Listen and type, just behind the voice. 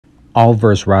All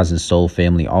verse Rising Soul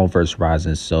family, all verse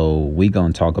Rising Soul. We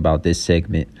gonna talk about this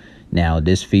segment now.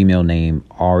 This female named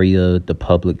Aria, the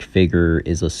public figure,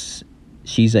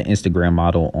 she's an Instagram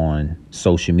model on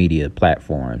social media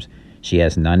platforms. She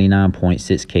has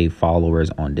 99.6K followers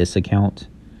on this account,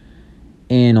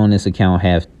 and on this account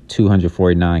have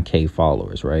 249K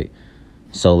followers, right?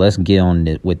 So let's get on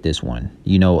it with this one.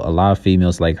 You know, a lot of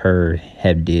females like her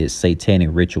have did satanic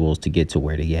rituals to get to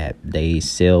where they at. They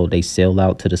sell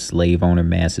out to the slave owner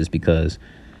masses because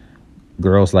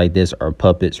girls like this are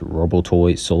puppets,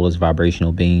 robotoids, soulless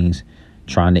vibrational beings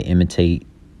trying to imitate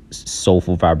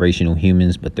soulful vibrational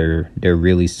humans, but they're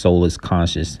really soulless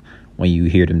conscious. When you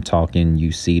hear them talking,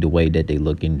 you see the way that they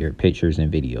look in their pictures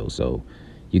and videos. So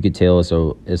you could tell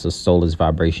it's a soulless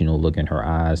vibrational look in her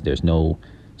eyes. There's no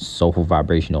soulful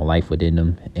vibrational life within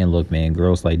them. And look, man,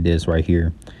 girls like this right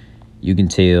here, you can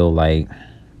tell like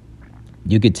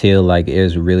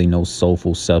there's really no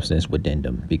soulful substance within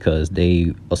them because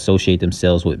they associate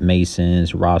themselves with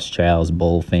Masons, Rothschilds,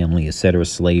 Bull family, etc.,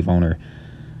 slave owner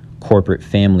corporate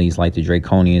families like the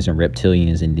Draconians and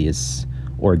Reptilians in this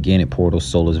organic portal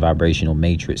soulless vibrational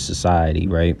matrix society,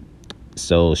 right?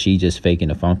 So she just faking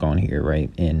the funk on here, right?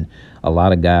 And a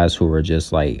lot of guys who are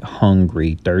just like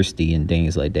hungry, thirsty, and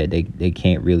things like that, they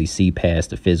can't really see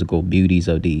past the physical beauties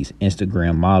of these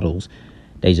Instagram models.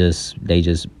 They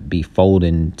just be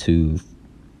folding to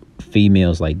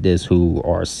females like this who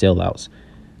are sellouts.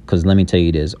 Because let me tell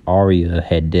you this, Aria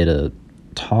had did a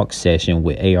talk session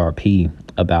with ARP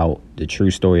about the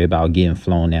true story about getting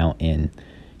flown out, and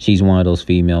she's one of those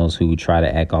females who try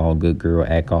to act all good girl,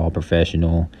 act all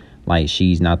professional, like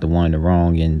she's not the one in the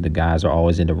wrong and the guys are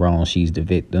always in the wrong. She's the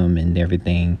victim and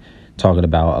everything, talking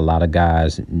about a lot of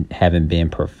guys haven't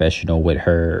been professional with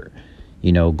her,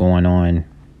 you know, going on.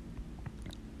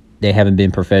 They haven't been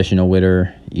professional with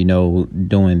her, you know,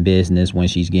 doing business when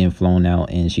she's getting flown out.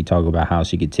 And she talked about how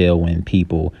she could tell when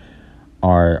people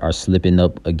are slipping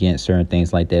up against her and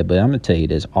things like that. But I'm gonna tell you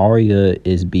this, Aria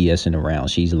is BSing around.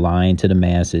 She's lying to the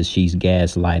masses. She's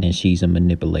gaslighting. She's a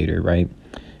manipulator, right?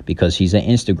 Because she's an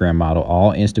Instagram model.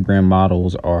 All Instagram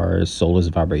models are soulless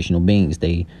vibrational beings.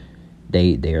 They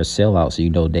are sellouts.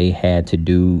 You know, they had to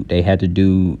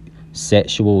do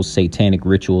sexual satanic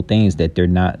ritual things that they're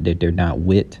not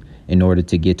with in order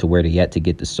to get to where they at, to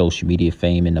get the social media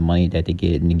fame and the money that they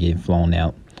get and get flown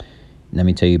out. Let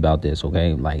me tell you about this,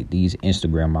 okay? Like these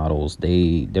Instagram models,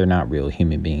 they're not real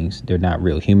human beings. They're not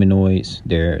real humanoids.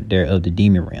 They're of the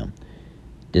demon realm.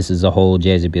 This is a whole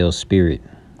Jezebel spirit.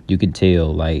 You can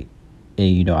tell, like, and,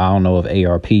 you know, I don't know if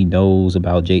ARP knows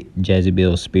about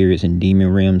Jezebel spirits and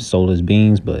demon realm soulless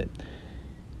beings, but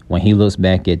when he looks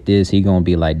back at this, he gonna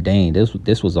be like, dang,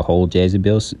 this was a whole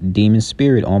Jezebel demon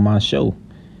spirit on my show.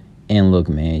 And look,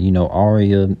 man, you know,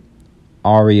 Aria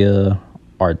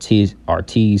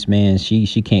Artitze, man,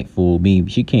 she can't fool me.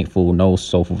 She can't fool no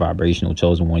soulful vibrational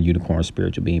chosen one unicorn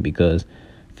spiritual being, because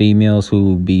females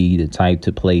who be the type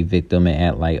to play victim and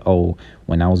act like, oh,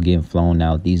 when I was getting flown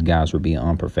out, these guys were being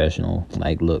unprofessional.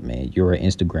 Like, look, man, you're an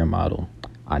Instagram model.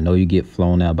 I know you get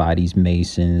flown out by these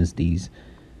Masons, these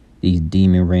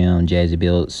demon realm,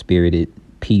 Jezebel spirited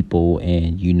people,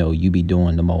 and you know you be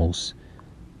doing the most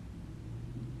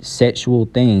sexual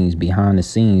things behind the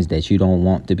scenes that you don't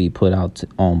want to be put out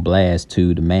on blast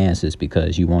to the masses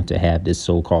because you want to have this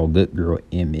so-called good girl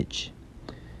image,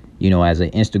 you know, as an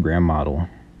Instagram model.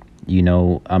 You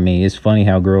know, I mean, it's funny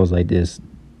how girls like this,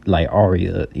 like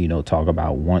Aria, you know, talk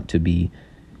about want to be,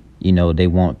 you know, they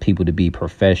want people to be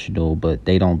professional, but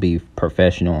they don't be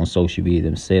professional on social media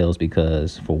themselves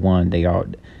because, for one,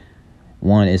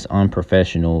 it's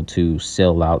unprofessional to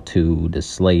sell out to the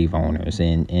slave owners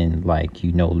and like,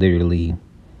 you know, literally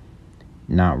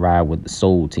not ride with the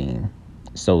soul team.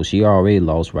 So she already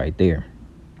lost right there.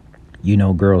 You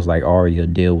know, girls like Aria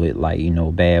deal with, like, you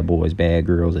know, bad boys, bad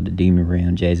girls of the demon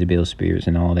realm, Jezebel spirits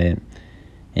and all that.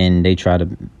 And they try to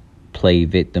play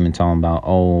victim and talking about,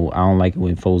 oh, I don't like it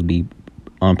when folks be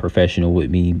unprofessional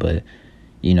with me, but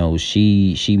you know,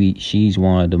 she's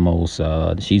one of the most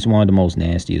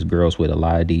nastiest girls with a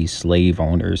lot of these slave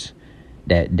owners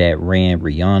that ran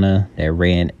Rihanna, that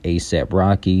ran A$AP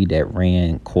Rocky, that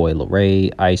ran Coi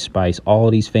Leray, Ice Spice,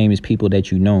 all these famous people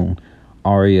that you know.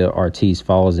 Aria Artitze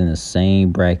falls in the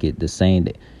same bracket, the same.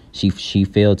 She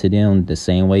failed to them the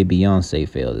same way Beyonce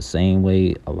failed, the same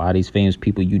way a lot of these famous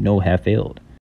people you know have failed.